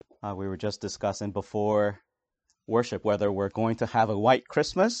We were just discussing before worship whether we're going to have a white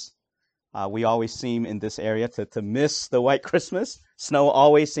Christmas. We always seem in this area to miss the white Christmas. Snow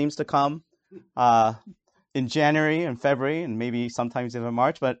always seems to come in January and February and maybe sometimes even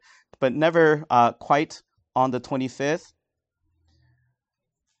March, but never quite on the 25th.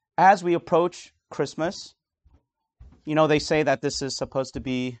 As we approach Christmas, they say that this is supposed to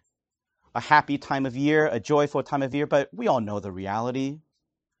be a happy time of year, a joyful time of year, but we all know the reality.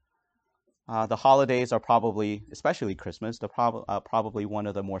 The holidays are probably, especially Christmas, probably one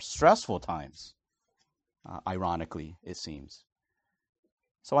of the more stressful times, ironically, it seems.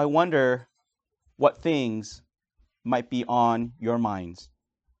 So I wonder what things might be on your minds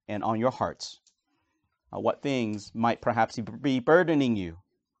and on your hearts. What things might perhaps be burdening you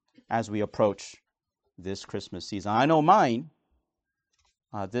as we approach this Christmas season. I know mine.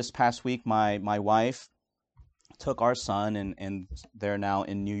 This past week, my wife took our son, and they're now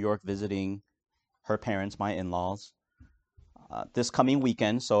in New York visiting her parents, my in-laws, this coming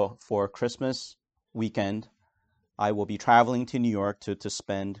weekend. So for Christmas weekend, I will be traveling to New York to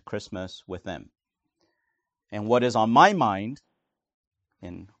spend Christmas with them. And what is on my mind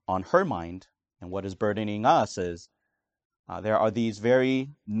and on her mind, and what is burdening us is there are these very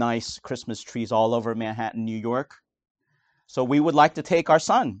nice Christmas trees all over Manhattan, New York. So we would like to take our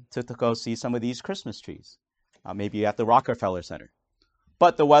son to go see some of these Christmas trees, maybe at the Rockefeller Center.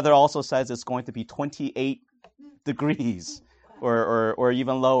 But the weather also says it's going to be 28 degrees or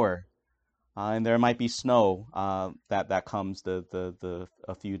even lower. And there might be snow that comes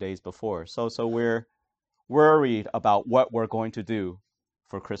a few days before. So we're worried about what we're going to do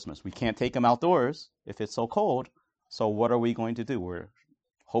for Christmas. We can't take him outdoors if it's so cold. So what are we going to do? We're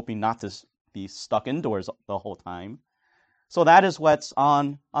hoping not to be stuck indoors the whole time. So that is what's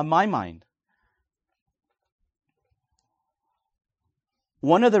on my mind.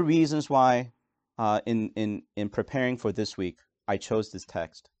 One of the reasons why in preparing for this week, I chose this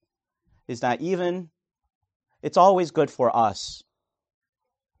text is that it's always good for us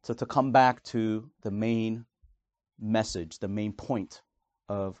to come back to the main message, the main point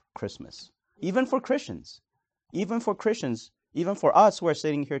of Christmas. Even for Christians, even for us who are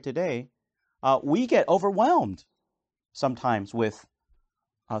sitting here today, we get overwhelmed sometimes with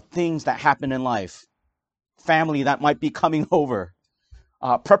things that happen in life, family that might be coming over,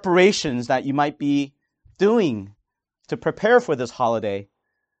 preparations that you might be doing to prepare for this holiday.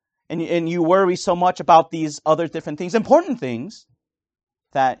 And you worry so much about these other different things, important things,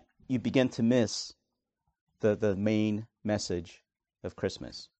 that you begin to miss the main message of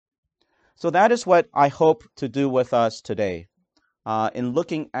Christmas. So that is what I hope to do with us today. In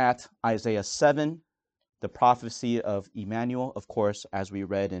looking at Isaiah 7, the prophecy of Emmanuel, of course, as we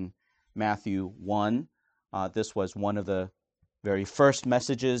read in Matthew 1, this was one of the very first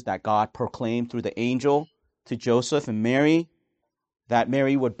messages that God proclaimed through the angel to Joseph and Mary, that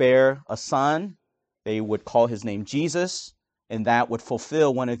Mary would bear a son. They would call his name Jesus, and that would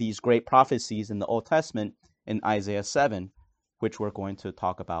fulfill one of these great prophecies in the Old Testament in Isaiah 7, which we're going to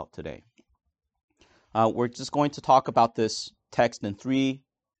talk about today. We're just going to talk about this text in 3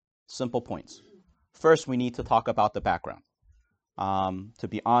 simple points. First, we need to talk about the background. To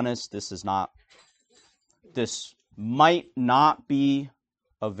be honest, this might not be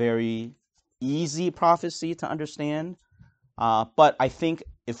a very easy prophecy to understand, but I think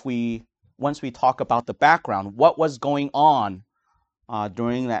once we talk about the background, what was going on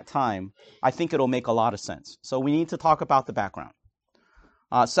during that time, I think it'll make a lot of sense. So we need to talk about the background.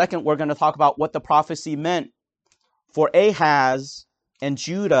 Second, we're going to talk about what the prophecy meant for Ahaz and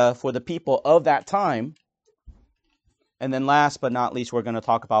Judah, for the people of that time. And then last but not least, we're going to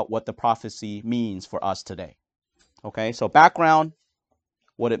talk about what the prophecy means for us today. Okay, so background,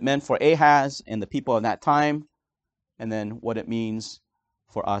 what it meant for Ahaz and the people of that time, and then what it means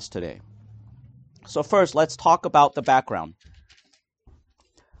for us today. So first, let's talk about the background.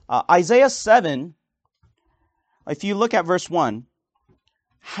 Isaiah 7, if you look at verse 1,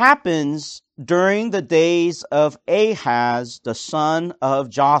 happens during the days of Ahaz, the son of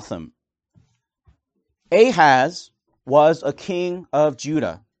Jotham. Ahaz was a king of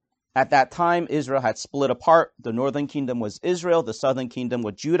Judah. At that time, Israel had split apart. The northern kingdom was Israel. The southern kingdom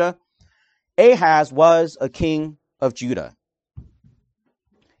was Judah. Ahaz was a king of Judah.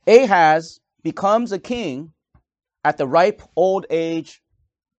 Ahaz becomes a king at the ripe old age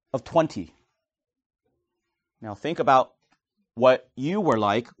of 20. Now think about what you were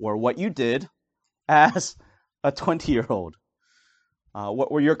like or what you did as a 20-year-old.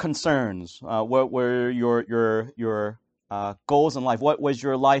 What were your concerns? What were your goals in life? What was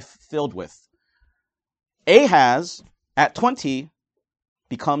your life filled with? Ahaz, at 20,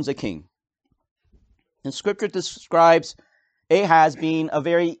 becomes a king. And Scripture describes Ahaz being a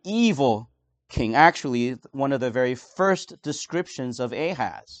very evil king. Actually, one of the very first descriptions of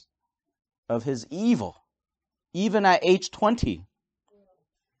Ahaz, of his evil, even at age 20,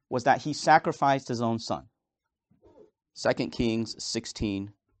 was that he sacrificed his own son. 2 Kings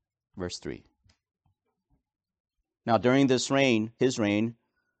 16, verse 3. Now, during his reign,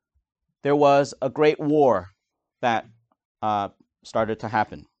 there was a great war that started to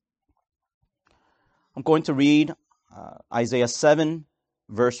happen. I'm going to read Isaiah 7,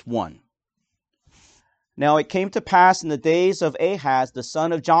 verse 1. Now it came to pass in the days of Ahaz, the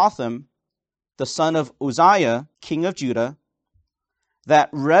son of Jotham, the son of Uzziah, king of Judah, that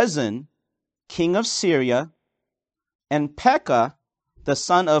Rezin, king of Syria, and Pekah, the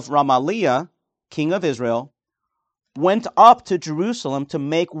son of Ramaliah, king of Israel, went up to Jerusalem to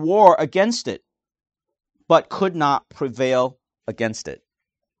make war against it, but could not prevail against it.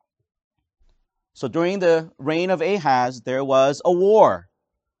 So during the reign of Ahaz, there was a war,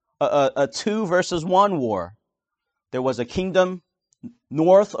 a 2 versus 1 war. There was a kingdom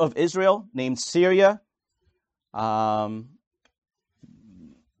north of Israel named Syria. You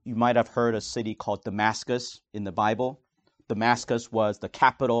might have heard a city called Damascus in the Bible. Damascus was the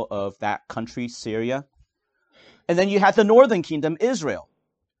capital of that country, Syria. And then you had the northern kingdom, Israel,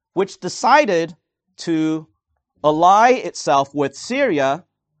 which decided to ally itself with Syria,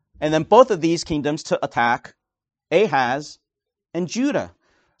 and then both of these kingdoms to attack Ahaz and Judah.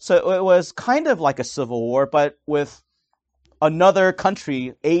 So it was kind of like a civil war, but with another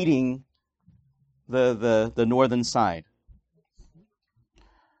country aiding the northern side.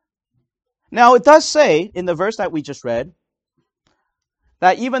 Now, it does say in the verse that we just read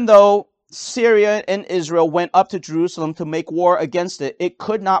that even though Syria and Israel went up to Jerusalem to make war against it, it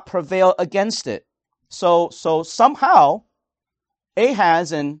could not prevail against it. So somehow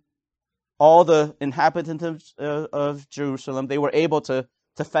Ahaz and all the inhabitants of Jerusalem, they were able to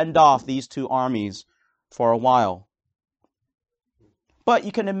fend off these two armies for a while. But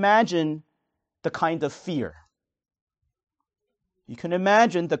you can imagine the kind of fear. You can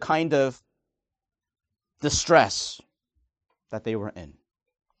imagine the kind of distress that they were in.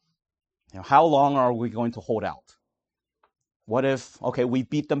 You know, how long are we going to hold out? What if, okay, we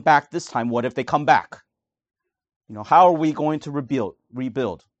beat them back this time, what if they come back? You know, how are we going to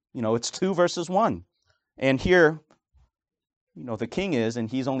rebuild? You know, it's 2 versus 1. And here, you know, the king is, and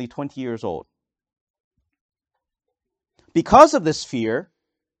he's only 20 years old. Because of this fear,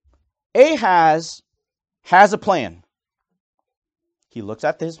 Ahaz has a plan. He looks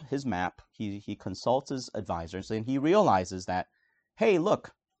at his map, he consults his advisors, and he realizes that, hey,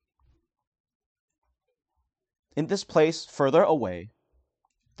 look, in this place further away,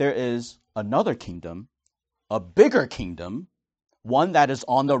 there is another kingdom, a bigger kingdom, one that is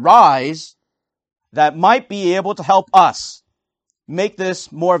on the rise, that might be able to help us make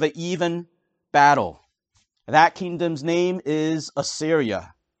this more of an even battle. That kingdom's name is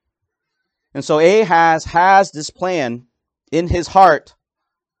Assyria. And so Ahaz has this plan in his heart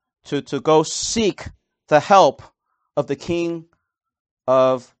to go seek the help of the king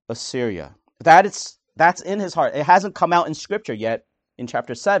of Assyria. That's in his heart. It hasn't come out in Scripture yet in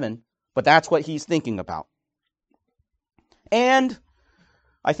chapter 7, but that's what he's thinking about. And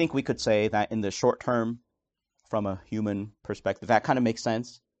I think we could say that in the short term, from a human perspective, that kind of makes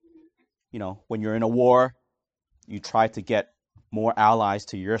sense. You know, when you're in a war, you try to get more allies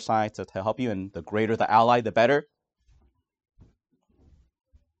to your side to help you, and the greater the ally, the better.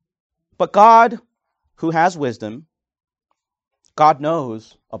 But God, who has wisdom, God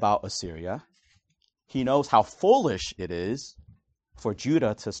knows about Assyria. He knows how foolish it is for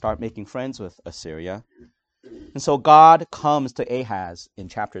Judah to start making friends with Assyria. And so God comes to Ahaz in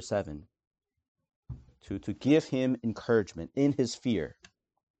chapter 7 to give him encouragement in his fear,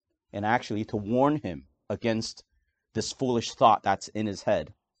 and actually to warn him against this foolish thought that's in his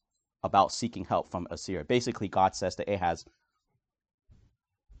head about seeking help from Assyria. Basically, God says to Ahaz,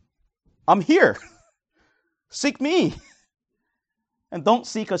 I'm here. Seek me. And don't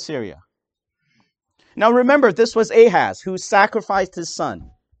seek Assyria. Now remember, this was Ahaz who sacrificed his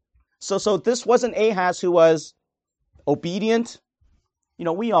son. So this wasn't Ahaz who was obedient. You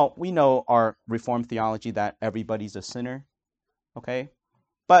know, we know our Reformed theology that everybody's a sinner. Okay?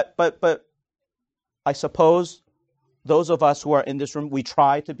 But I suppose those of us who are in this room, we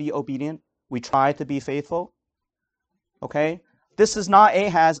try to be obedient. We try to be faithful. Okay? This is not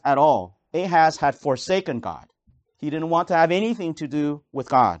Ahaz at all. Ahaz had forsaken God. He didn't want to have anything to do with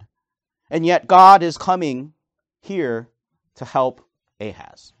God. And yet God is coming here to help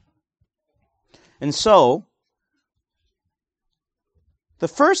Ahaz. And so, The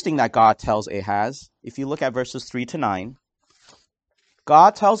first thing that God tells Ahaz, if you look at verses 3 to 9,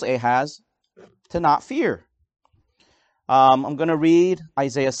 God tells Ahaz to not fear. I'm going to read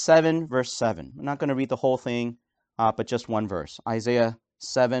Isaiah 7, verse 7. I'm not going to read the whole thing, but just one verse. Isaiah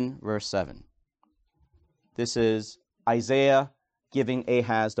 7, verse 7. This is Isaiah giving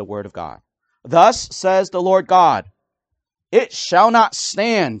Ahaz the word of God. Thus says the Lord God, it shall not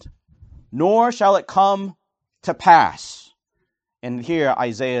stand, nor shall it come to pass. And here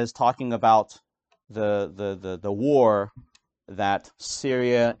Isaiah is talking about the war that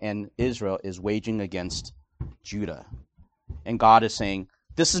Syria and Israel is waging against Judah. And God is saying,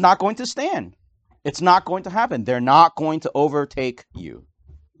 this is not going to stand. It's not going to happen. They're not going to overtake you.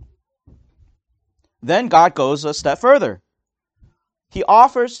 Then God goes a step further. He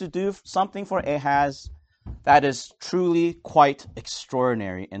offers to do something for Ahaz that is truly quite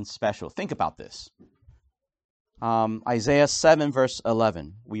extraordinary and special. Think about this. Isaiah 7, verse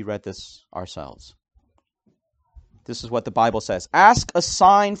 11. We read this ourselves. This is what the Bible says. Ask a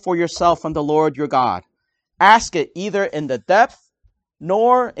sign for yourself from the Lord your God. Ask it either in the depth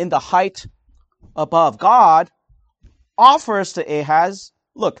nor in the height above. God offers to Ahaz,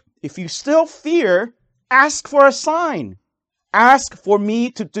 look, if you still fear, ask for a sign. Ask for me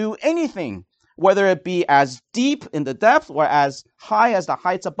to do anything, whether it be as deep in the depth or as high as the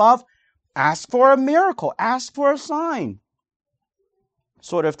heights above. Ask for a miracle. Ask for a sign.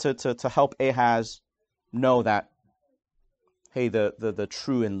 Sort of to help Ahaz know that, hey, the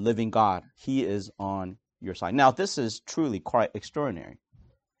true and living God, he is on your side. Now, this is truly quite extraordinary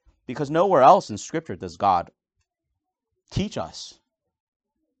because nowhere else in Scripture does God teach us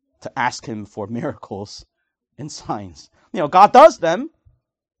to ask him for miracles and signs. God does them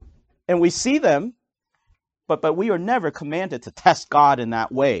and we see them, but we are never commanded to test God in that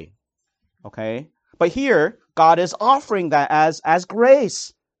way. Okay? But here, God is offering that as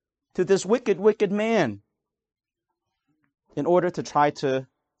grace to this wicked man in order to try to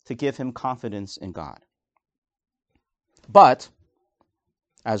give him confidence in God. But,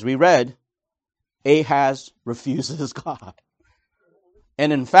 as we read, Ahaz refuses God.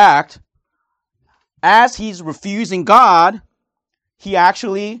 And in fact, as he's refusing God, he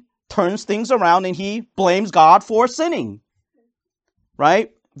actually turns things around and he blames God for sinning. Right?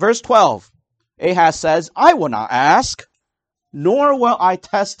 Verse 12, Ahaz says, I will not ask, nor will I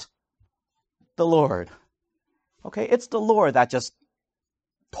test the Lord. Okay, it's the Lord that just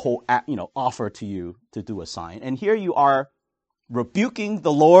offer to you to do a sign. And here you are rebuking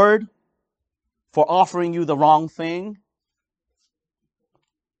the Lord for offering you the wrong thing.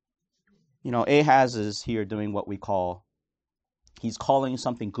 Ahaz is here doing what we call, he's calling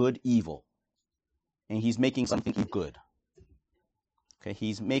something good evil. And he's making something good. Okay,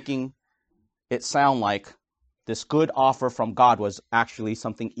 he's making it sound like this good offer from God was actually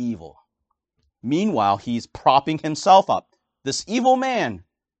something evil. Meanwhile, he's propping himself up. This evil man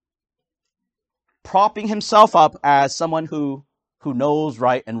propping himself up as someone who knows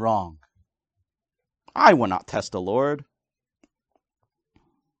right and wrong. I will not test the Lord.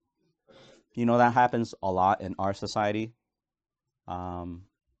 That happens a lot in our society. When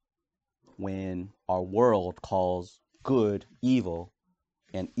our world calls good evil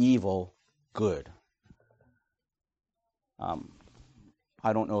and evil good.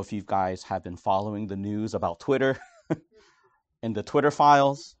 I don't know if you guys have been following the news about Twitter and the Twitter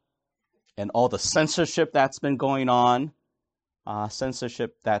files and all the censorship that's been going on,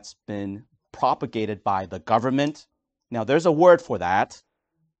 censorship that's been propagated by the government. Now, there's a word for that.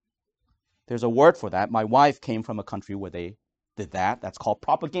 There's a word for that. My wife came from a country where they did that. That's called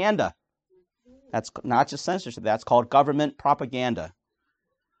propaganda. That's not just censorship. That's called government propaganda.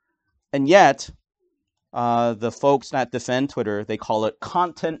 And yet, the folks that defend Twitter, they call it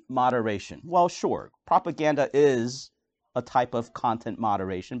content moderation. Well, sure, propaganda is a type of content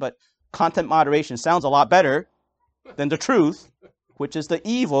moderation, but content moderation sounds a lot better than the truth, which is the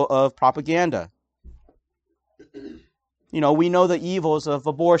evil of propaganda. We know the evils of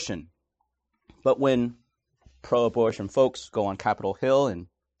abortion, but when pro-abortion folks go on Capitol Hill and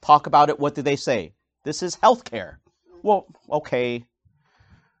talk about it, what do they say? This is healthcare. Well, okay,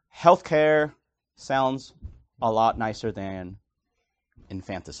 healthcare sounds a lot nicer than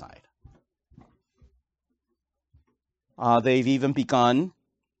infanticide. They've even begun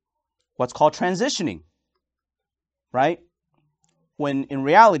what's called transitioning, right? When in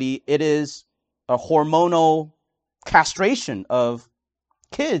reality, it is a hormonal castration of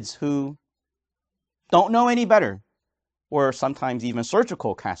kids who don't know any better, or sometimes even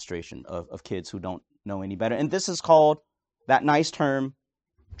surgical castration of kids who don't know any better. And this is called, that nice term,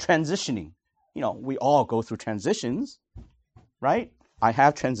 transitioning. We all go through transitions, right? I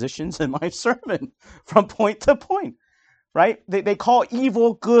have transitions in my sermon from point to point, right? They call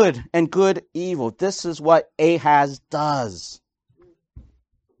evil good and good evil. This is what Ahaz does.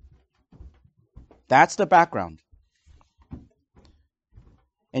 That's the background.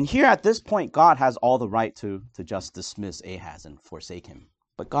 And here at this point, God has all the right to just dismiss Ahaz and forsake him.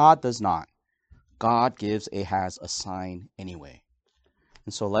 But God does not. God gives Ahaz a sign anyway.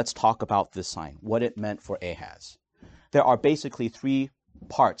 And so let's talk about this sign, what it meant for Ahaz. There are basically three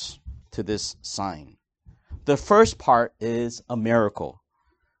parts to this sign. The first part is a miracle.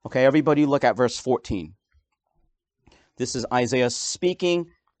 Okay, everybody look at verse 14. This is Isaiah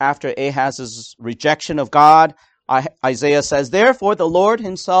speaking after Ahaz's rejection of God. Isaiah says, "Therefore the Lord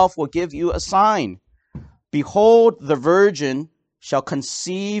himself will give you a sign. Behold, the virgin shall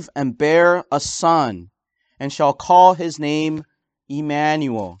conceive and bear a son, and shall call his name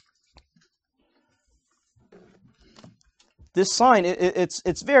Emmanuel." This sign,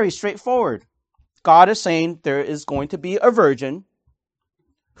 it's very straightforward. God is saying there is going to be a virgin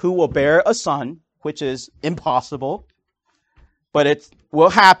who will bear a son, which is impossible, but it will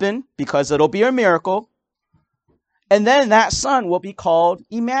happen because it'll be a miracle. And then that son will be called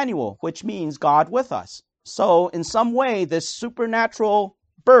Emmanuel, which means God with us. So in some way, this supernatural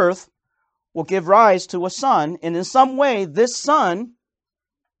birth will give rise to a son. And in some way, this son,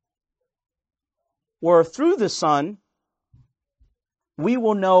 or through the son, we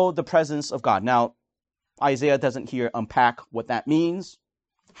will know the presence of God. Now, Isaiah doesn't here unpack what that means.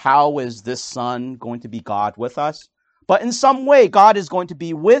 How is this son going to be God with us? But in some way, God is going to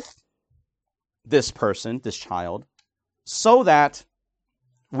be with this person, this child, so that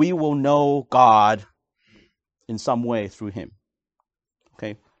we will know God in some way through him.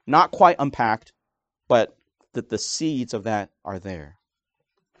 Okay? Not quite unpacked, but the seeds of that are there.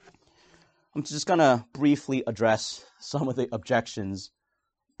 I'm just going to briefly address some of the objections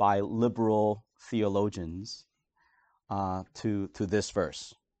by liberal theologians to this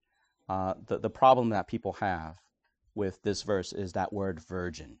verse. The problem that people have with this verse is that word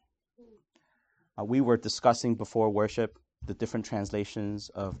virgin. We were discussing before worship the different translations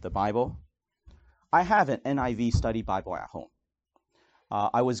of the Bible. I have an NIV study Bible at home.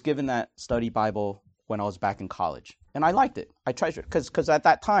 I was given that study Bible when I was back in college, and I liked it. I treasured it because at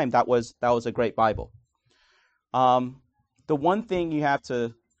that time that was a great Bible. The one thing you have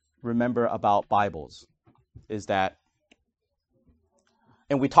to remember about Bibles is that,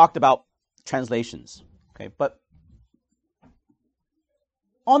 and we talked about translations, okay, but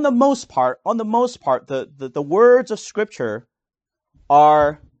on the most part, the words of Scripture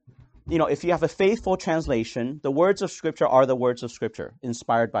are, if you have a faithful translation, the words of Scripture are the words of Scripture,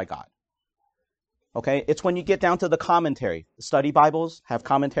 inspired by God. Okay? It's when you get down to the commentary. The study Bibles have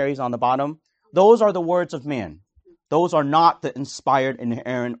commentaries on the bottom. Those are the words of man. Those are not the inspired,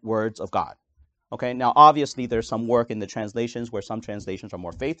 inerrant words of God. Okay? Now, obviously, there's some work in the translations where some translations are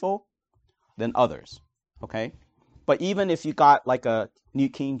more faithful than others. Okay? But even if you got like a New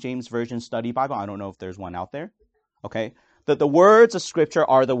King James Version study Bible, I don't know if there's one out there, okay, that the words of Scripture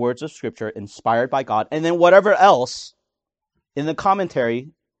are the words of Scripture inspired by God, and then whatever else in the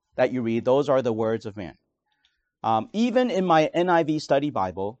commentary that you read, those are the words of man. Even in my NIV study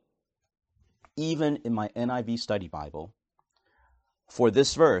Bible, for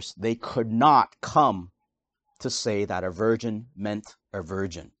this verse, they could not come to say that a virgin meant a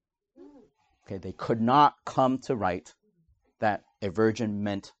virgin. Okay, they could not come to write that a virgin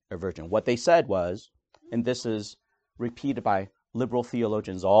meant a virgin. What they said was, and this is repeated by liberal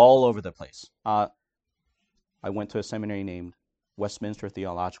theologians all over the place. I went to a seminary named Westminster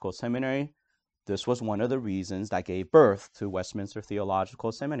Theological Seminary. This was one of the reasons that gave birth to Westminster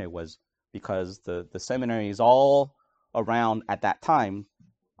Theological Seminary, was because the seminaries all around at that time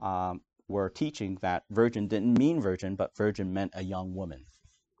were teaching that virgin didn't mean virgin, but virgin meant a young woman.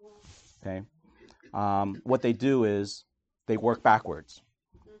 Okay, what they do is they work backwards.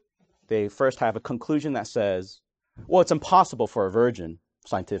 They first have a conclusion that says, well, it's impossible for a virgin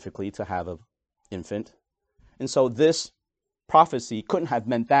scientifically to have an infant. And so this prophecy couldn't have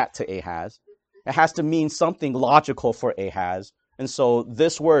meant that to Ahaz. It has to mean something logical for Ahaz. And so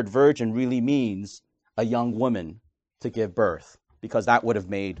this word virgin really means a young woman to give birth, because that would have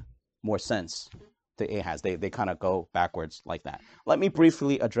made more sense to Ahaz. They kind of go backwards like that. Let me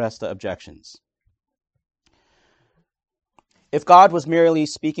briefly address the objections. If God was merely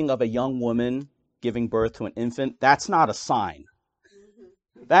speaking of a young woman giving birth to an infant, that's not a sign.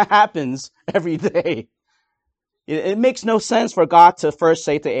 That happens every day. It makes no sense for God to first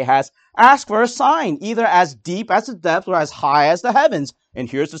say to Ahaz, ask for a sign, either as deep as the depths or as high as the heavens. And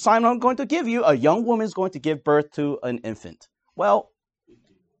here's the sign I'm going to give you. A young woman is going to give birth to an infant. Well,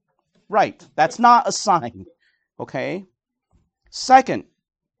 right. That's not a sign. Okay? Second,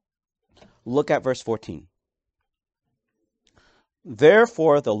 look at verse 14.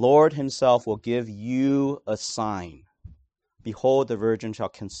 Therefore, the Lord himself will give you a sign. Behold, the virgin shall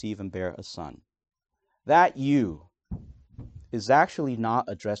conceive and bear a son. That you is actually not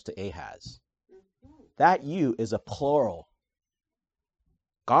addressed to Ahaz. That you is a plural.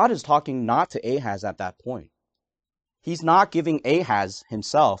 God is talking not to Ahaz at that point. He's not giving Ahaz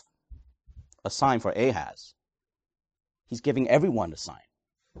himself a sign for Ahaz. He's giving everyone a sign.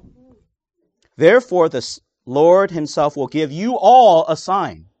 Therefore, the Lord himself will give you all a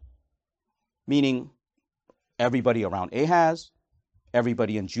sign. Meaning everybody around Ahaz,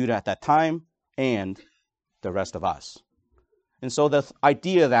 everybody in Judah at that time, and the rest of us. And so the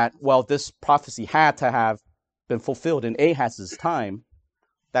idea that, well, this prophecy had to have been fulfilled in Ahaz's time,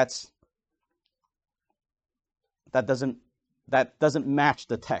 that doesn't match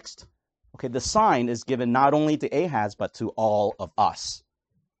the text. Okay, the sign is given not only to Ahaz, but to all of us.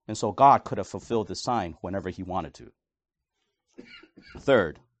 And so God could have fulfilled the sign whenever he wanted to.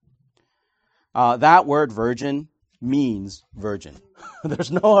 Third, that word virgin means virgin.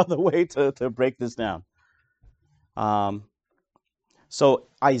 There's no other way to break this down. So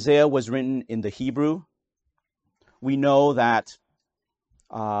Isaiah was written in the Hebrew. We know that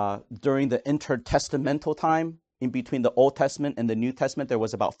during the intertestamental time, in between the Old Testament and the New Testament, there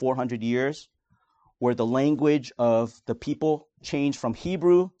was about 400 years where the language of the people changed from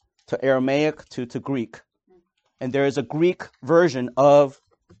Hebrew to Aramaic to Greek. And there is a Greek version of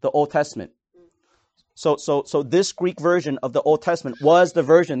the Old Testament. So this Greek version of the Old Testament was the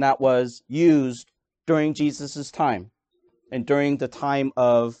version that was used during Jesus' time and during the time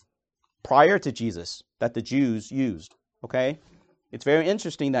of prior to Jesus that the Jews used. Okay? It's very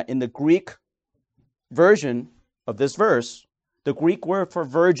interesting that in the Greek version of this verse, the Greek word for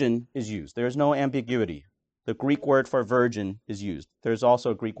virgin is used. There is no ambiguity. The Greek word for virgin is used. There's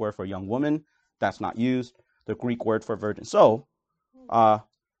also a Greek word for young woman. That's not used. The Greek word for virgin. So, not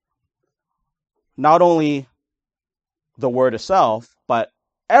only the word itself, but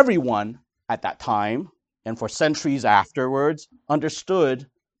everyone at that time and for centuries afterwards understood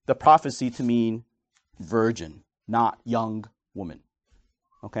the prophecy to mean virgin, not young woman.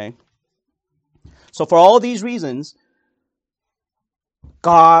 Okay? So for all these reasons,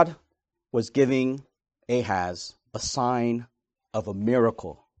 God was giving Ahaz a sign of a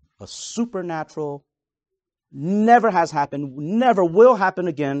miracle, a supernatural, never has happened, never will happen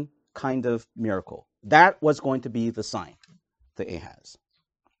again kind of miracle. That was going to be the sign to Ahaz.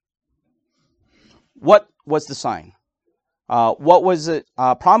 What was the sign? What was it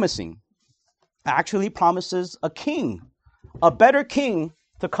promising? Actually promises a king, a better king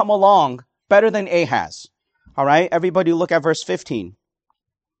to come along, better than Ahaz. All right, everybody look at verse 15.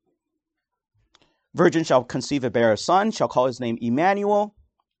 Virgin shall conceive and bear a son, shall call his name Emmanuel.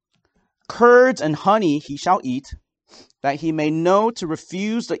 Curds and honey he shall eat, that he may know to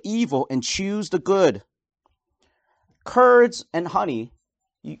refuse the evil and choose the good. Curds and honey.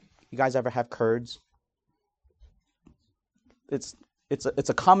 You guys ever have curds? It's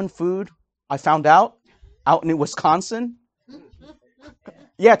a common food. I found out in Wisconsin.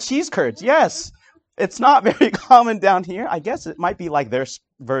 Yeah, cheese curds. Yes. It's not very common down here. I guess it might be like their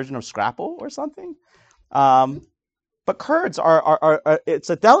version of Scrapple or something. But curds are it's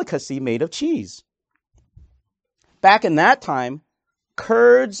a delicacy made of cheese. Back in that time,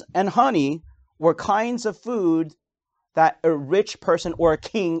 curds and honey were kinds of food that a rich person or a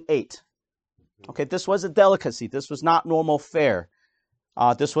king ate. Okay, this was a delicacy. This was not normal fare.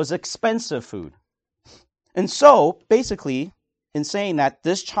 This was expensive food. And so, basically, in saying that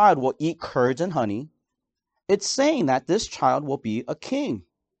this child will eat curds and honey, it's saying that this child will be a king.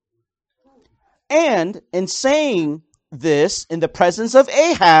 And in saying this in the presence of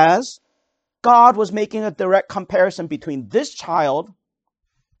Ahaz, God was making a direct comparison between this child,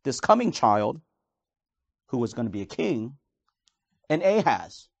 this coming child, who was going to be a king, and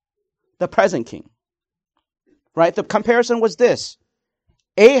Ahaz, the present king. Right? The comparison was this.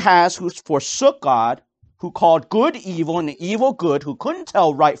 Ahaz, who forsook God, who called good evil and evil good, who couldn't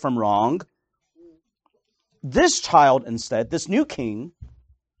tell right from wrong, this child instead, this new king,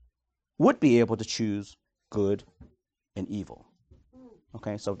 would be able to choose good and evil.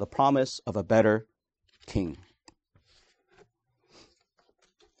 Okay, so the promise of a better king.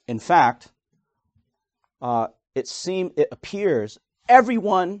 In fact, it appears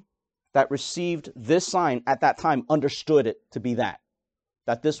everyone that received this sign at that time understood it to be that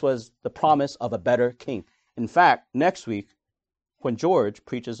this was the promise of a better king. In fact, next week, when George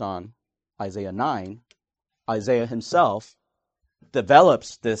preaches on Isaiah 9, Isaiah himself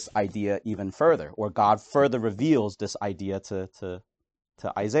develops this idea even further, or God further reveals this idea to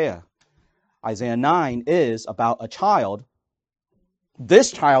Isaiah. Isaiah 9 is about a child,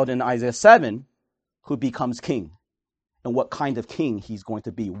 this child in Isaiah 7, who becomes king, and what kind of king he's going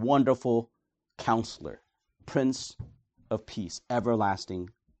to be. Wonderful Counselor, Prince of Peace, Everlasting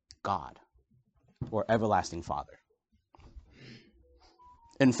God, or Everlasting Father.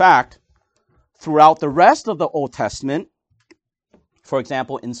 In fact, throughout the rest of the Old Testament, for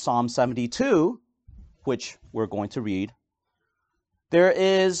example, in Psalm 72, which we're going to read, there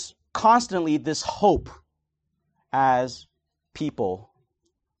is constantly this hope as people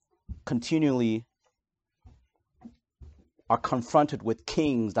continually are confronted with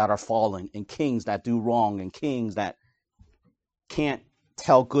kings that are fallen, and kings that do wrong, and kings that can't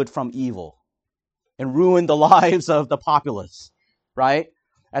tell good from evil and ruin the lives of the populace, right?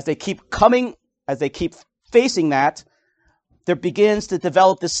 As they keep facing that, there begins to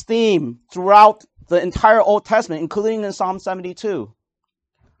develop this theme throughout the entire Old Testament, including in Psalm 72,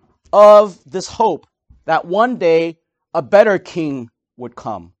 of this hope that one day a better king would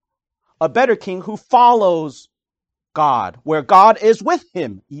come, a better king who follows God, where God is with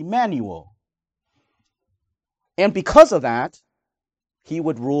him, Emmanuel. And because of that, he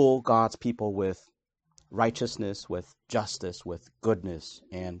would rule God's people with righteousness, with justice, with goodness,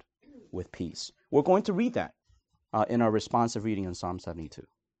 and with peace. We're going to read that in our responsive reading in Psalm 72.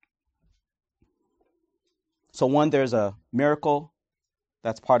 So one, there's a miracle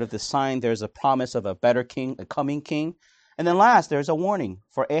that's part of the sign. There's a promise of a better king, a coming king. And then last, there's a warning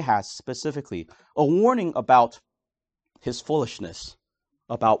for Ahaz specifically, a warning about his foolishness,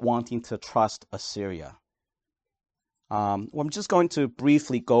 about wanting to trust Assyria. I'm just going to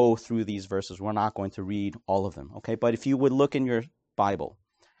briefly go through these verses. We're not going to read all of them, okay? But if you would look in your Bible,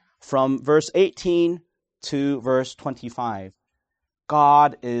 from verse 18 to verse 25,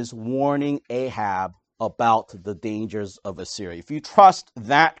 God is warning Ahab about the dangers of Assyria. If you trust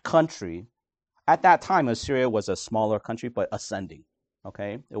that country, at that time, Assyria was a smaller country, but ascending,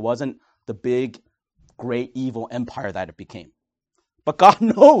 okay? It wasn't the big, great, evil empire that it became. But God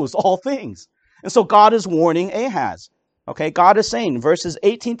knows all things. And so God is warning Ahaz. Okay, God is saying, verses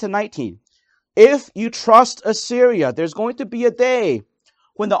 18 to 19, if you trust Assyria, there's going to be a day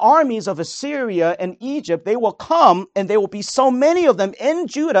when the armies of Assyria and Egypt, they will come, and there will be so many of them in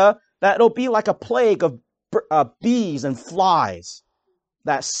Judah that it'll be like a plague of bees and flies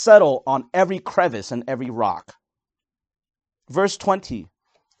that settle on every crevice and every rock. Verse 20,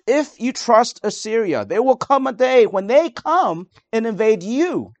 if you trust Assyria, there will come a day when they come and invade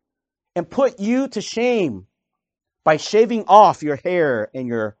you and put you to shame by shaving off your hair and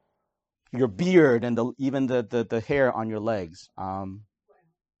your beard and even the hair on your legs.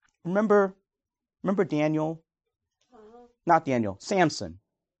 Remember Daniel? Not Daniel, Samson.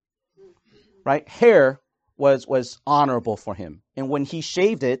 Right? Hair was honorable for him. And when he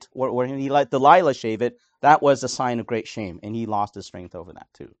shaved it, or when he let Delilah shave it, that was a sign of great shame. And he lost his strength over that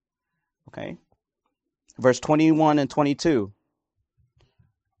too. Okay? Verse 21 and 22.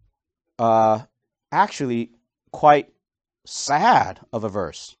 Actually, quite sad of a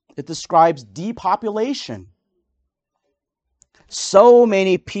verse. It describes depopulation. So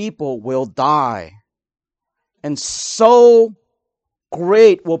many people will die, and so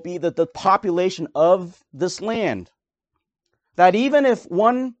great will be the population of this land that even if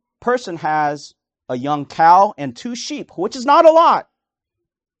one person has a young cow and 2 sheep, which is not a lot,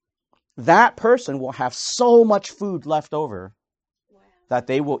 that person will have so much food left over that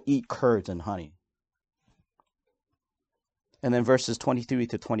they will eat curds and honey. And then verses 23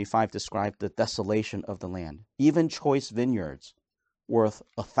 to 25 describe the desolation of the land. Even choice vineyards worth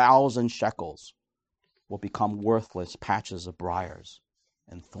 1,000 shekels will become worthless patches of briars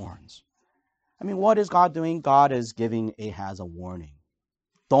and thorns. I mean, what is God doing? God is giving Ahaz a warning.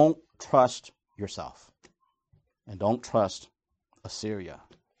 Don't trust yourself. And don't trust Assyria.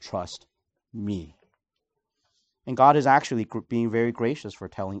 Trust me. And God is actually being very gracious for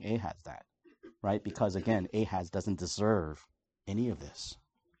telling Ahaz that, right? Because again, Ahaz doesn't deserve any of this.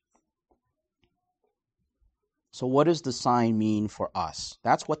 So what does the sign mean for us?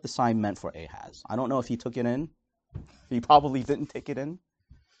 That's what the sign meant for Ahaz. I don't know if he took it in. He probably didn't take it in.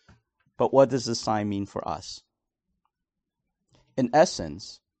 But what does the sign mean for us? In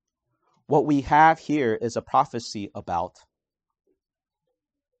essence, what we have here is a prophecy about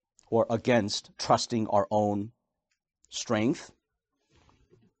or against trusting our own strength.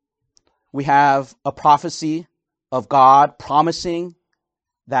 We have a prophecy of God promising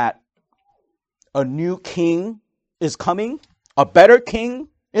that a new king is coming, a better king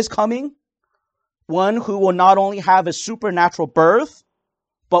is coming, One who will not only have a supernatural birth,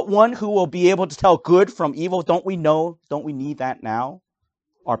 but one who will be able to tell good from evil. Don't we need that now?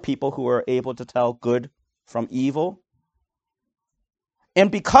 Are people who are able to tell good from evil?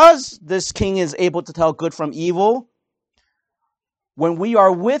 And because this king is able to tell good from evil, when we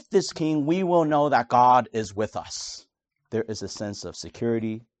are with this king, we will know that God is with us. There is a sense of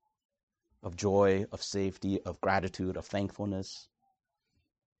security, of joy, of safety, of gratitude, of thankfulness.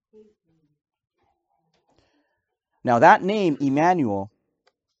 Now that name, Emmanuel,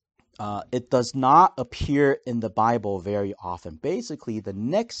 it does not appear in the Bible very often. Basically, the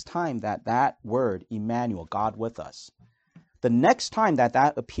next time that word, Emmanuel, God with us, the next time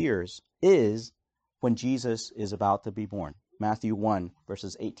that appears is when Jesus is about to be born. Matthew 1,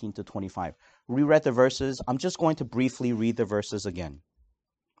 verses 18 to 25. We read the verses. I'm just going to briefly read the verses again.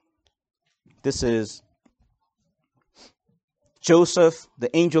 This is Joseph,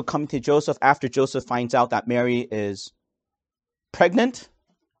 the angel coming to Joseph after Joseph finds out that Mary is pregnant,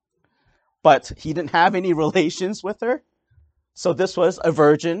 but he didn't have any relations with her. So this was a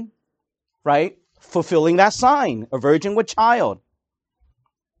virgin, right? Fulfilling that sign, a virgin with child.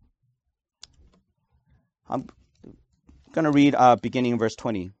 I'm going to read beginning in verse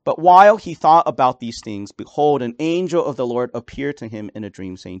 20. But while he thought about these things, behold, an angel of the Lord appeared to him in a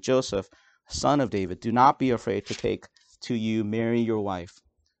dream, saying, Joseph, son of David, do not be afraid to take to you Mary your wife,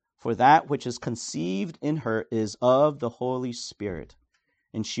 for that which is conceived in her is of the Holy Spirit,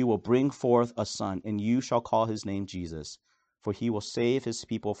 and she will bring forth a son, and you shall call his name Jesus, for he will save his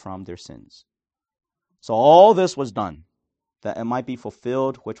people from their sins. So all this was done, that it might be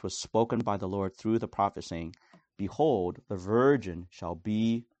fulfilled which was spoken by the Lord through the prophet, saying, Behold, the virgin shall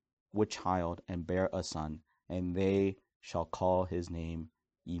be with child and bear a son, and they shall call his name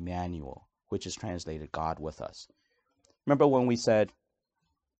Emmanuel, which is translated God with us. Remember when we said,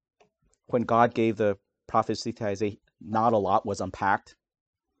 when God gave the prophecy to Isaiah, not a lot was unpacked?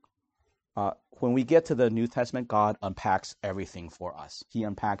 When we get to the New Testament, God unpacks everything for us. He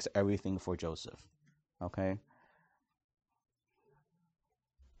unpacks everything for Joseph. Okay?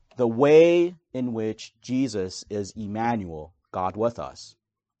 The way in which Jesus is Emmanuel, God with us,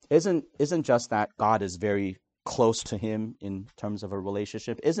 isn't just that God is very close to him in terms of a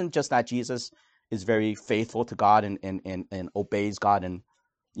relationship. Isn't just that Jesus is very faithful to God and obeys God, and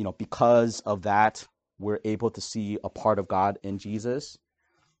because of that we're able to see a part of God in Jesus.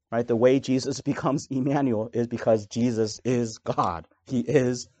 Right? The way Jesus becomes Emmanuel is because Jesus is God. He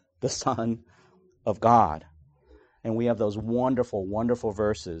is the Son of God. And we have those wonderful, wonderful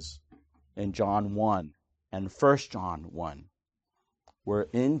verses in John 1 and 1 John 1, where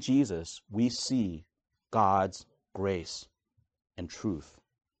in Jesus we see God's grace and truth.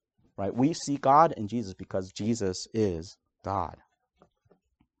 Right? We see God in Jesus because Jesus is God.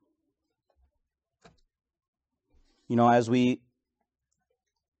 As we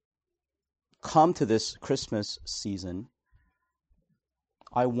come to this Christmas season,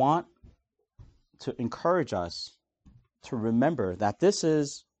 I want to encourage us to remember that this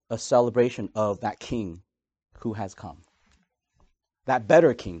is a celebration of that King who has come. That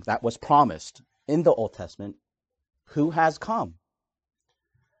better King that was promised in the Old Testament, who has come.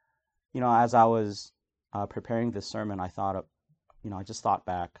 As I was preparing this sermon, I thought, I just thought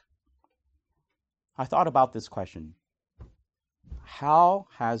back. I thought about this question. How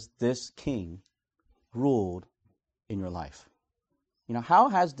has this king ruled in your life? How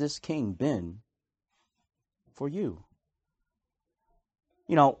has this king been for you?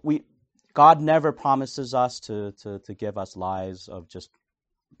 God never promises us to give us lives of just,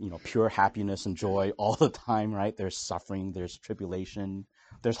 pure happiness and joy all the time, right? There's suffering, there's tribulation,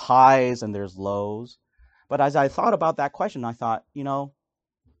 there's highs and there's lows. But as I thought about that question, I thought,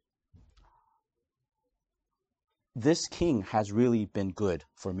 this king has really been good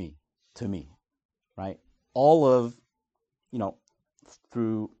to me, right? All of,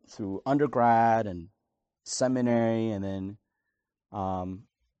 through undergrad and seminary, and then,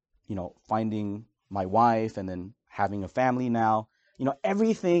 finding my wife, and then having a family now,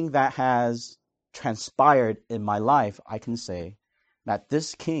 everything that has transpired in my life, I can say that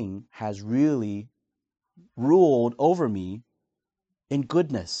this king has really ruled over me in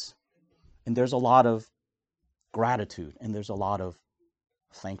goodness. And there's a lot of gratitude, and there's a lot of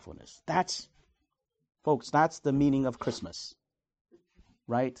thankfulness. Folks, that's the meaning of Christmas,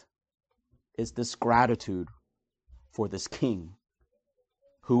 right? Is this gratitude for this king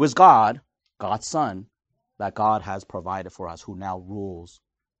who is God, God's Son, that God has provided for us, who now rules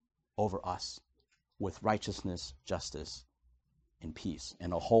over us with righteousness, justice, and peace,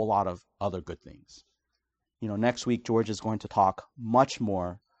 and a whole lot of other good things. Next week, George is going to talk much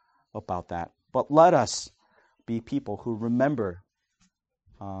more about that. But let us be people who remember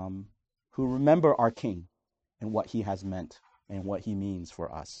our King and what he has meant and what he means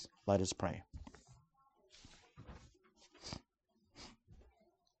for us. Let us pray.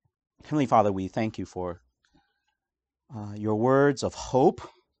 Heavenly Father, we thank you for your words of hope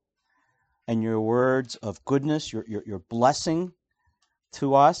and your words of goodness, your blessing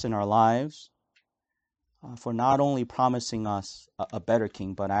to us in our lives, for not only promising us a better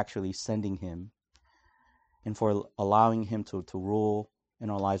king, but actually sending him, and for allowing him to rule in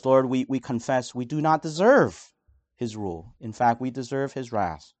our lives. Lord, we confess we do not deserve his rule. In fact, we deserve his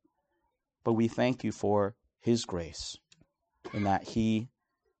wrath. But we thank you for his grace, in that he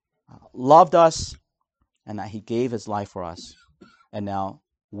loved us and that he gave his life for us. And now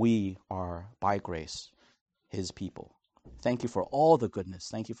we are, by grace, his people. Thank you for all the goodness.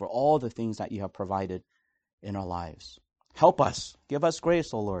 Thank you for all the things that you have provided in our lives. Help us. Give us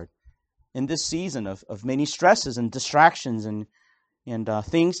grace, O Lord, in this season of many stresses and distractions and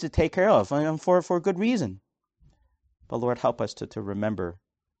things to take care of, and for good reason. But Lord, help us to remember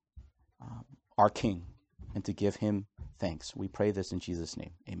our King and to give him thanks. We pray this in Jesus'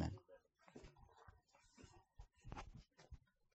 name. Amen.